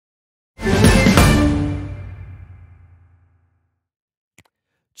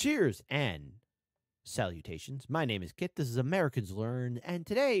Cheers and salutations. My name is Kit. This is Americans Learn, and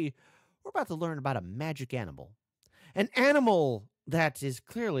today we're about to learn about a magic animal. An animal that is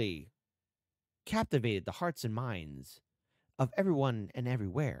clearly captivated the hearts and minds of everyone and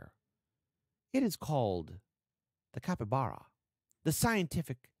everywhere. It is called the capybara. The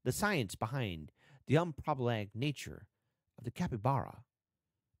science behind the unproblematic nature of the capybara.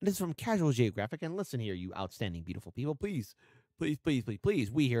 And this is from Casual Geographic. And listen here, you outstanding, beautiful people. Please, we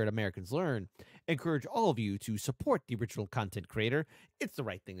here at Americans Learn encourage all of you to support the original content creator. It's the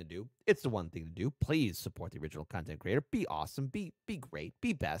right thing to do. It's the one thing to do. Please support the original content creator. Be awesome. Be great.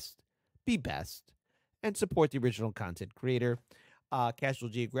 Be best. And support the original content creator. Casual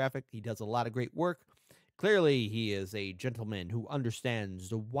Geographic, he does a lot of great work. Clearly, he is a gentleman who understands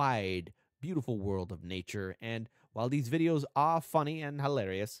the wide, beautiful world of nature. And while these videos are funny and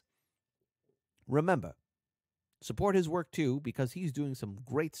hilarious, remember, support his work too, because he's doing some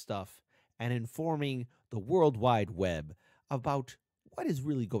great stuff and informing the World Wide Web about what is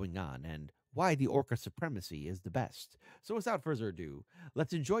really going on and why the orca supremacy is the best. So without further ado,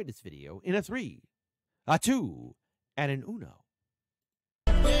 let's enjoy this video in a 3, a 2, and an uno.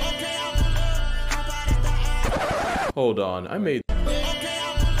 Hold on, I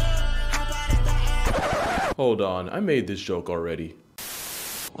made this joke already.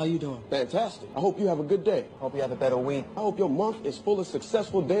 How you doing? Fantastic. I hope you have a good day. Hope you have a better week. I hope your month is full of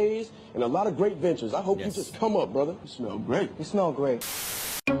successful days and a lot of great ventures. I hope you just come up, brother. You smell great. You smell great.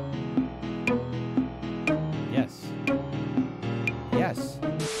 Yes.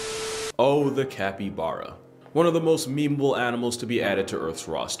 Oh, the capybara. One of the most memeable animals to be added to Earth's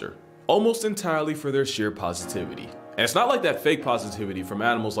roster. Almost entirely for their sheer positivity. And it's not like that fake positivity from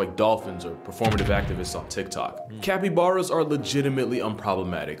animals like dolphins or performative activists on TikTok. Capybaras are legitimately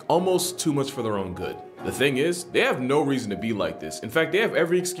unproblematic, almost too much for their own good. The thing is, they have no reason to be like this. In fact, they have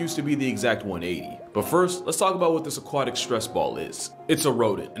every excuse to be the exact 180. But first, let's talk about what this aquatic stress ball is. It's a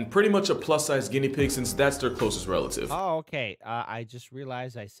rodent, and pretty much a plus-size guinea pig since that's their closest relative. Oh, okay. I just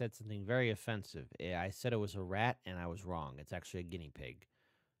realized I said something very offensive. I said it was a rat, and I was wrong. It's actually a guinea pig.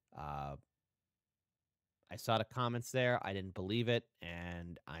 I saw the comments there. I didn't believe it,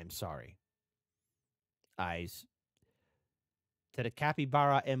 and I'm sorry. To the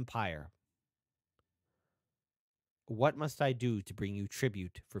Capybara Empire, what must I do to bring you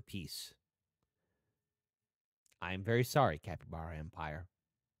tribute for peace? I am very sorry, Capybara Empire.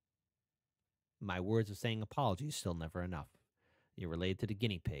 My words of saying apology is still never enough. You're related to the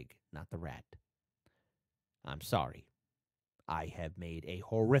guinea pig, not the rat. I'm sorry. I have made a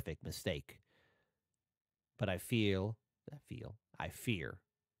horrific mistake. But I fear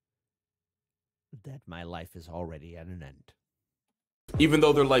that my life is already at an end. Even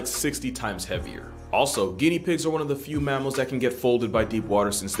though they're like 60 times heavier. Also, guinea pigs are one of the few mammals that can get folded by deep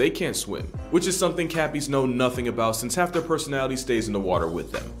water since they can't swim, which is something cappies know nothing about since half their personality stays in the water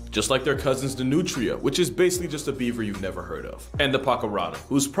with them. Just like their cousins the nutria, which is basically just a beaver you've never heard of, and the pacarana,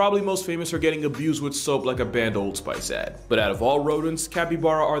 who's probably most famous for getting abused with soap like a banned Old Spice ad. But out of all rodents,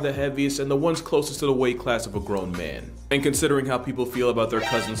 capybara are the heaviest and the ones closest to the weight class of a grown man. And considering how people feel about their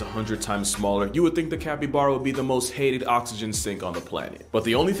cousins 100 times smaller, you would think the capybara would be the most hated oxygen sink on the planet. But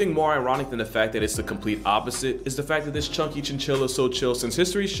the only thing more ironic than the fact that it's the complete opposite is the fact that this chunky chinchilla is so chill, since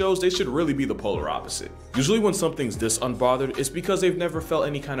history shows they should really be the polar opposite. Usually when something's this unbothered, it's because they've never felt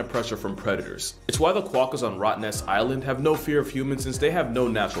any kind of pressure from predators. It's why the quokkas on Rottnest Island have no fear of humans since they have no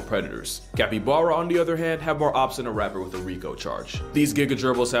natural predators. Capybara, on the other hand, have more ops than a rapper with a RICO charge. These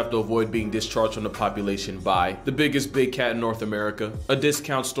gigagerbils have to avoid being discharged from the population by the biggest big cat in North America, a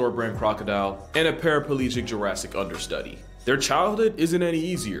discount store brand crocodile, and a paraplegic Jurassic understudy. Their childhood isn't any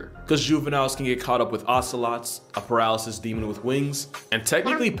easier, because juveniles can get caught up with ocelots, a paralysis demon with wings, and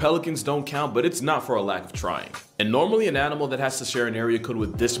technically pelicans don't count, but it's not for a lack of trying. And normally an animal that has to share an area code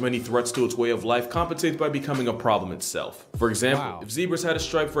with this many threats to its way of life compensates by becoming a problem itself. For example, if zebras had a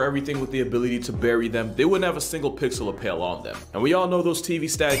stripe for everything with the ability to bury them, they wouldn't have a single pixel of pale on them. And we all know those TV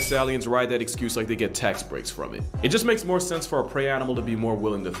static stallions ride that excuse like they get tax breaks from it. It just makes more sense for a prey animal to be more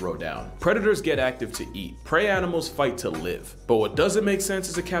willing to throw down. Predators get active to eat. Prey animals fight to live. But what doesn't make sense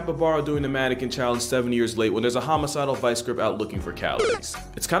is a capybara doing the mannequin challenge 7 years late when there's a homicidal vice grip out looking for calories.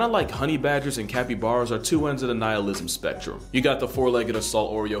 It's kind of like honey badgers and capybaras are two ends of the nihilism spectrum. You got the four-legged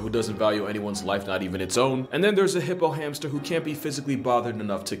assault Oreo who doesn't value anyone's life, not even its own, and then there's a hippo hamster who can't be physically bothered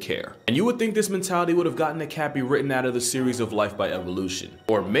enough to care. And you would think this mentality would have gotten a cappy written out of the series of Life by Evolution.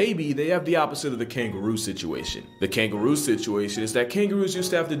 Or maybe they have the opposite of the kangaroo situation. The kangaroo situation is that kangaroos used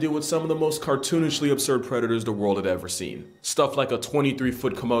to have to deal with some of the most cartoonishly absurd predators the world had ever seen. Stuff like a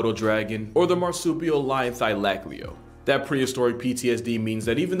 23-foot Komodo dragon or the marsupial lion Thylacleo. That prehistoric PTSD means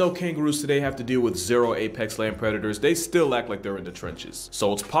that even though kangaroos today have to deal with zero apex land predators, they still act like they're in the trenches.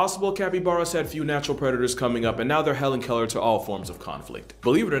 So it's possible capybaras had few natural predators coming up, and now they're Helen Keller to all forms of conflict.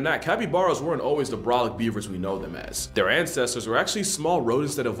 Believe it or not, capybaras weren't always the brolic beavers we know them as. Their ancestors were actually small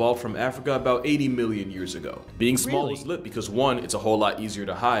rodents that evolved from Africa about 80 million years ago. Being small was lit because 1, it's a whole lot easier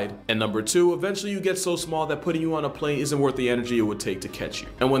to hide, and number 2, eventually you get so small that putting you on a plane isn't worth the energy it would take to catch you.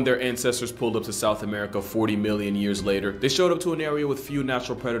 And when their ancestors pulled up to South America 40 million years later, they showed up to an area with few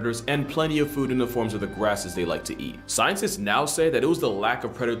natural predators and plenty of food in the forms of the grasses they like to eat. Scientists now say that it was the lack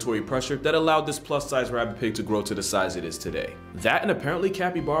of predatory pressure that allowed this plus-size rabbit pig to grow to the size it is today. That, and apparently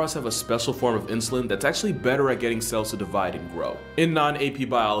capybaras have a special form of insulin that's actually better at getting cells to divide and grow. In non-AP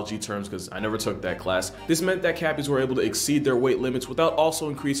biology terms, because I never took that class, this meant that cappies were able to exceed their weight limits without also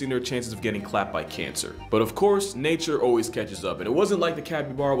increasing their chances of getting clapped by cancer. But of course, nature always catches up, and it wasn't like the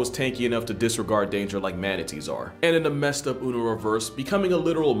capybara was tanky enough to disregard danger like manatees are. And in the messed up Uno reverse, becoming a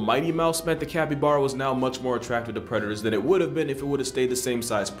literal Mighty Mouse meant the capybara was now much more attracted to predators than it would have been if it would have stayed the same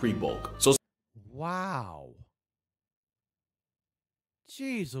size pre-bulk. So wow.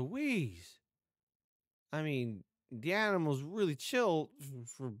 Jeez Louise. I mean, the animal's really chill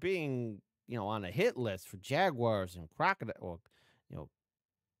for being, on a hit list for jaguars and crocodile, or,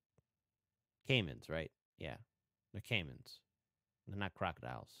 caimans, right? Yeah, they're caimans. They're not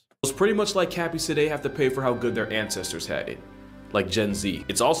crocodiles. it's pretty much like cappies today have to pay for how good their ancestors had it, like Gen Z.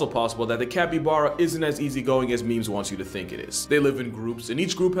 It's also possible that the capybara isn't as easygoing as memes wants you to think it is. They live in groups, and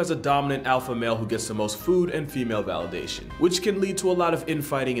each group has a dominant alpha male who gets the most food and female validation, which can lead to a lot of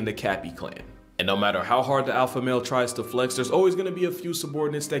infighting in the Cappy clan. And no matter how hard the alpha male tries to flex, there's always going to be a few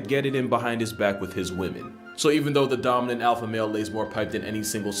subordinates that get it in behind his back with his women. So even though the dominant alpha male lays more pipe than any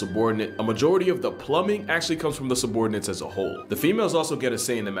single subordinate, a majority of the plumbing actually comes from the subordinates as a whole. The females also get a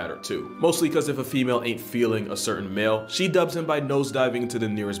say in the matter too, mostly because if a female ain't feeling a certain male, she dubs him by nosediving into the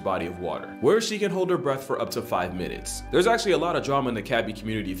nearest body of water, where she can hold her breath for up to 5 minutes. There's actually a lot of drama in the Cappy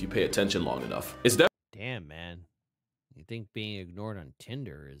community if you pay attention long enough. It's Damn, man. You think being ignored on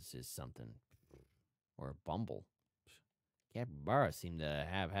Tinder is something? Or a Bumble? Capybara seem to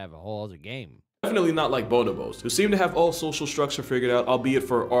have a whole other game. definitely not like bonobos, who seem to have all social structure figured out, albeit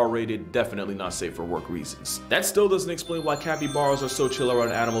for R-rated, definitely not safe for work reasons. That still doesn't explain why capybaras are so chill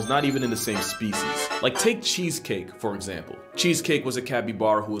around animals not even in the same species. Like take Cheesecake, for example. Cheesecake was a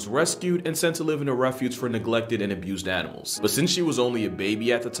capybara who was rescued and sent to live in a refuge for neglected and abused animals. But since she was only a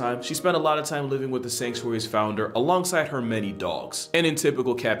baby at the time, she spent a lot of time living with the sanctuary's founder alongside her many dogs. And in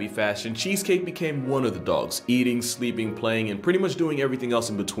typical Cappy fashion, Cheesecake became one of the dogs, eating, sleeping, playing, and pretty much doing everything else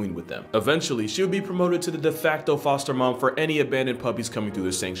in between with them. Eventually, she would be promoted to the de facto foster mom for any abandoned puppies coming through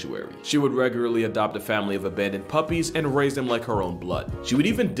the sanctuary. She would regularly adopt a family of abandoned puppies and raise them like her own blood. She would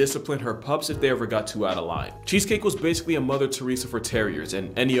even discipline her pups if they ever got too out of line. Cheesecake was basically a Mother Teresa for terriers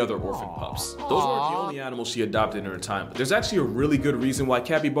and any other orphan pups. Those weren't the only animals she adopted in her time, but there's actually a really good reason why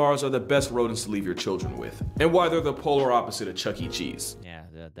capybaras are the best rodents to leave your children with, and why they're the polar opposite of Chuck E. Cheese. Yeah,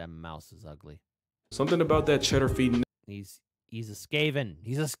 that mouse is ugly. Something about that cheddar feed He's a skaven.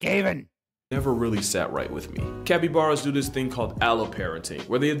 He's a skaven. never really sat right with me. Capybaras do this thing called alloparenting,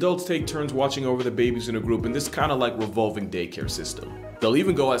 where the adults take turns watching over the babies in a group in this kind of like revolving daycare system. They'll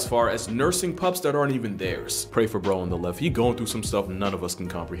even go as far as nursing pups that aren't even theirs. Pray for bro on the left, he going through some stuff none of us can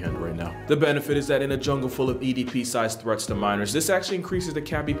comprehend right now. The benefit is that in a jungle full of EDP-sized threats to minors, this actually increases the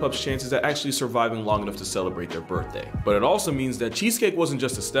Cappy pup's chances at actually surviving long enough to celebrate their birthday. But it also means that Cheesecake wasn't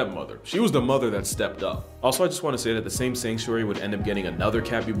just a stepmother, she was the mother that stepped up. Also, I just want to say that the same sanctuary would end up getting another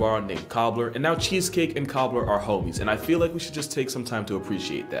capybara named Cobbler, and now Cheesecake and Cobbler are homies, and I feel like we should just take some time to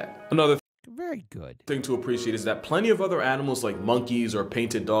appreciate that. Another Very good. thing to appreciate is that plenty of other animals like monkeys or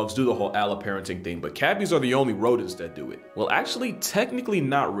painted dogs do the whole alloparenting thing, but cappies are the only rodents that do it. Well, actually, technically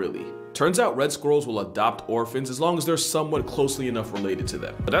not really. Turns out red squirrels will adopt orphans as long as they're somewhat closely enough related to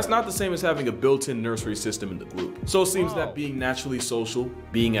them. But that's not the same as having a built-in nursery system in the group. So it seems that being naturally social,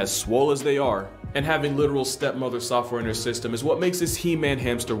 being as swole as they are, and having literal stepmother software in their system is what makes this He-Man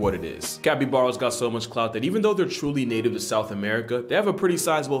hamster what it is. Capybaras got so much clout that even though they're truly native to South America, they have a pretty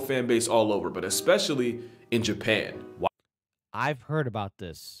sizable fan base all over, but especially in Japan. I've heard about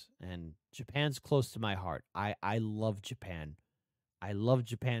this, and Japan's close to my heart. I love Japan. I love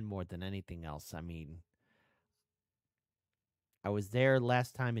Japan more than anything else. I mean, I was there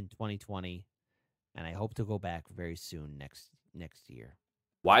last time in 2020, and I hope to go back very soon next year.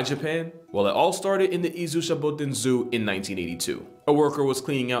 Why Japan? Well, it all started in the Izushaboten Zoo in 1982. A worker was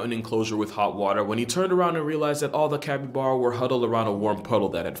cleaning out an enclosure with hot water when he turned around and realized that all the capybara were huddled around a warm puddle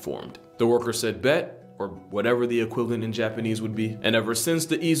that had formed. The worker said, "Bet," or whatever the equivalent in Japanese would be. And ever since,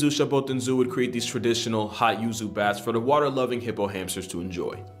 the Izu Shaboten Zoo would create these traditional hot yuzu baths for the water-loving hippo hamsters to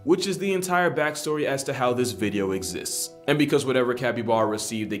enjoy, which is the entire backstory as to how this video exists. And because whatever Capybara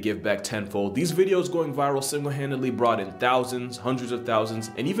received, they give back tenfold, these videos going viral single-handedly brought in thousands, hundreds of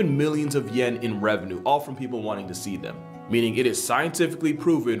thousands, and even millions of yen in revenue, all from people wanting to see them. Meaning it is scientifically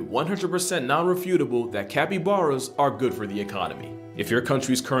proven, 100% non-refutable, that capybaras are good for the economy. If your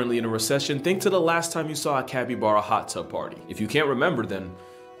country is currently in a recession, think to the last time you saw a capybara hot tub party. If you can't remember, then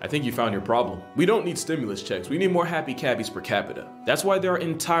I think you found your problem. We don't need stimulus checks, we need more happy cabbies per capita. That's why there are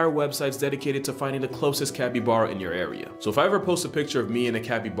entire websites dedicated to finding the closest capybara in your area. So if I ever post a picture of me and a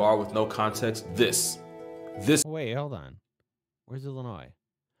capybara with no context, this. Wait, hold on. Where's Illinois?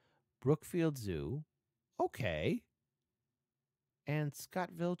 Brookfield Zoo. Okay. And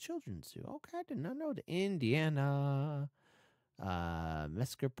Scottville Children's Zoo. Okay, I did not know the Indiana,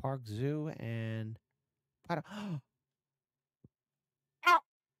 Mesker Park Zoo, and oh,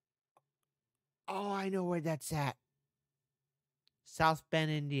 I know where that's at. South Bend,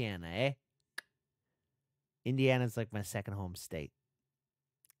 Indiana, eh? Indiana's like my second home state.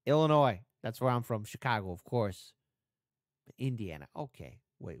 Illinois, that's where I'm from. Chicago, of course. But Indiana, okay.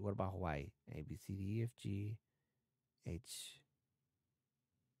 Wait, what about Hawaii? A, B, C, D, E, F, G, H.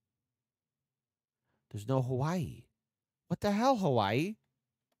 There's no Hawaii. What the hell, Hawaii?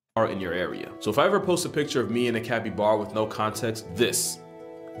 In your area. So if I ever post a picture of me and a capybara with no context, this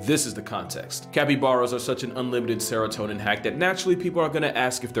is the context. Capybaras are such an unlimited serotonin hack that naturally people are gonna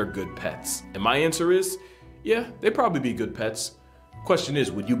ask if they're good pets. And my answer is, yeah, they'd probably be good pets. Question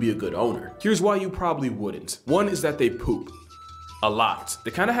is, would you be a good owner? Here's why you probably wouldn't. One is that they poop. A lot.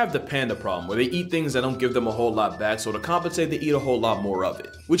 They kind of have the panda problem where they eat things that don't give them a whole lot back, so to compensate they eat a whole lot more of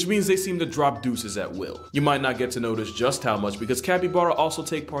it, which means they seem to drop deuces at will. You might not get to notice just how much because capybara also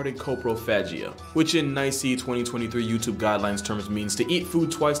take part in coprophagia, which in NICE 2023 YouTube guidelines terms means to eat food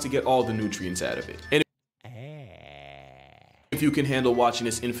twice to get all the nutrients out of it. And if you can handle watching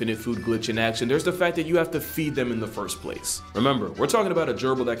this infinite food glitch in action, there's the fact that you have to feed them in the first place. Remember, we're talking about a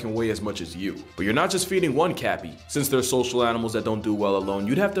gerbil that can weigh as much as you. But you're not just feeding one cappy. Since they're social animals that don't do well alone,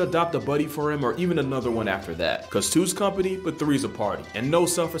 you'd have to adopt a buddy for him or even another one after that. Cause two's company, but three's a party. And no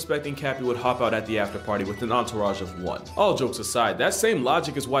self-respecting cappy would hop out at the after party with an entourage of one. All jokes aside, that same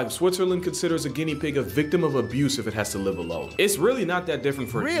logic is why Switzerland considers a guinea pig a victim of abuse if it has to live alone. It's really not that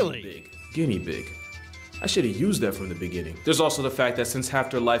different for a guinea pig. Guinea pig. I should have used that from the beginning. There's also the fact that since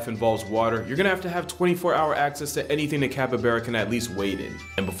half their life involves water, you're gonna have to have 24-hour access to anything the capybara can at least wade in.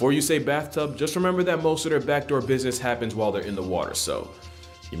 And before you say bathtub, just remember that most of their backdoor business happens while they're in the water, so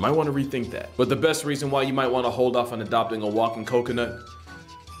you might want to rethink that. But the best reason why you might want to hold off on adopting a walking coconut,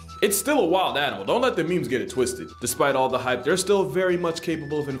 it's still a wild animal, don't let the memes get it twisted. Despite all the hype, they're still very much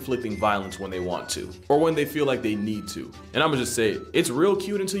capable of inflicting violence when they want to, or when they feel like they need to. And I'ma just say it, it's real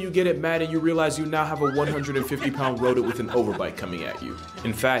cute until you get it mad and you realize you now have a 150-pound rodent with an overbite coming at you.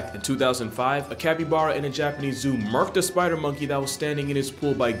 In fact, in 2005, a capybara in a Japanese zoo murked a spider monkey that was standing in its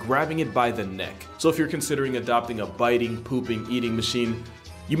pool by grabbing it by the neck. So if you're considering adopting a biting, pooping, eating machine,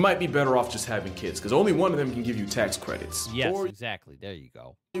 you might be better off just having kids, because only one of them can give you tax credits. Yes, or exactly. There you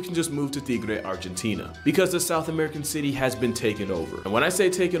go. You can just move to Tigre, Argentina, because the South American city has been taken over. And when I say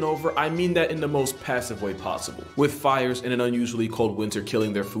taken over, I mean that in the most passive way possible. With fires and an unusually cold winter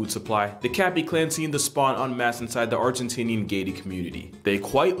killing their food supply, the Cappy clan seen the spawn en masse inside the Argentinian gated community. They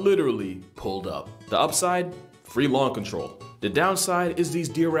quite literally pulled up. The upside? Free lawn control. The downside is these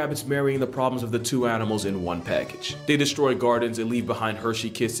deer rabbits marrying the problems of the two animals in one package. They destroy gardens and leave behind Hershey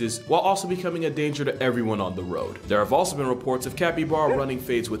kisses, while also becoming a danger to everyone on the road. There have also been reports of capybara running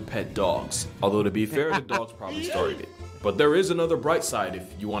fades with pet dogs, although to be fair, the dogs probably started it. But there is another bright side if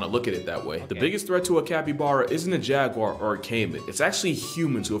you want to look at it that way. Okay. The biggest threat to a capybara isn't a jaguar or a caiman. It's actually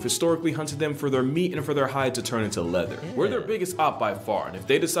humans who have historically hunted them for their meat and for their hide to turn into leather. Yeah. We're their biggest op by far, and if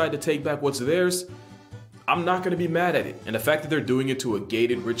they decide to take back what's theirs, I'm not gonna be mad at it. And the fact that they're doing it to a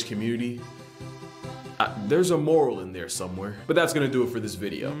gated, rich community, there's a moral in there somewhere. But that's gonna do it for this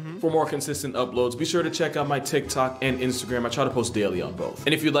video. For more consistent uploads, be sure to check out my TikTok and Instagram. I try to post daily on both.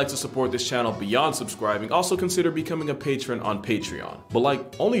 And if you'd like to support this channel beyond subscribing, also consider becoming a patron on Patreon. But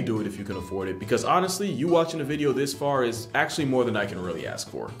like, only do it if you can afford it, because honestly, you watching a video this far is actually more than I can really ask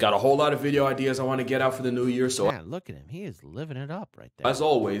for. Got a whole lot of video ideas I want to get out for the new year, so man, look at him. He is living it up right there. As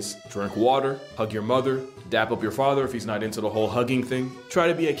always, drink water, hug your mother, dap up your father if he's not into the whole hugging thing. Try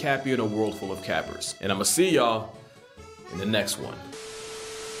to be a cappy in a world full of cappers. And I'ma see y'all in the next one.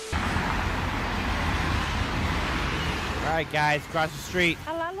 All right, guys, cross the street.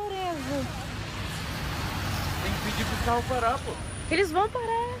 Olha lá, Lorenzo. Tem que pedir pro carro parar, pô. Eles vão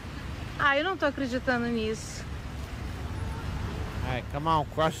parar. Ah, eu não tô acreditando nisso. All right, come on,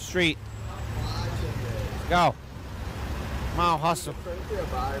 cross the street. Let's go. Come on, hustle.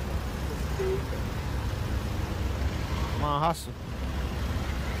 Come on, hustle.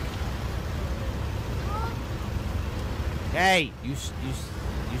 Hey, you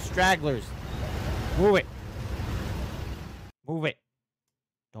stragglers. Move it. Move it.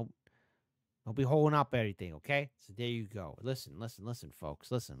 Don't be holding up everything, okay? So there you go. Listen,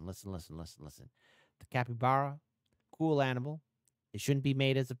 folks. Listen. The capybara, cool animal. It shouldn't be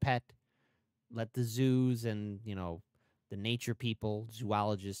made as a pet. Let the zoos and, the nature people,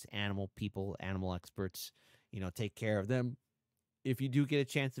 zoologists, animal people, animal experts, take care of them. If you do get a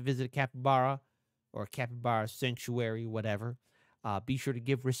chance to visit a capybara or a capybara sanctuary, whatever, be sure to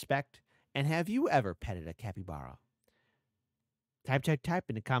give respect. And have you ever petted a capybara? Type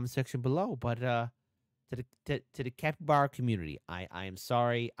in the comment section below. But to the capybara community, I am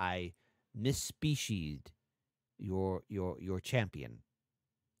sorry I misspecied your champion.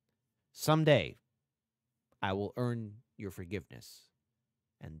 Someday I will earn your forgiveness,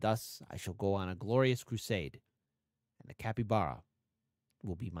 and thus I shall go on a glorious crusade, and the capybara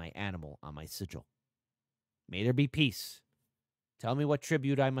will be my animal on my sigil. May there be peace. Tell me what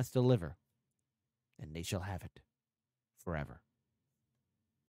tribute I must deliver, and they shall have it forever.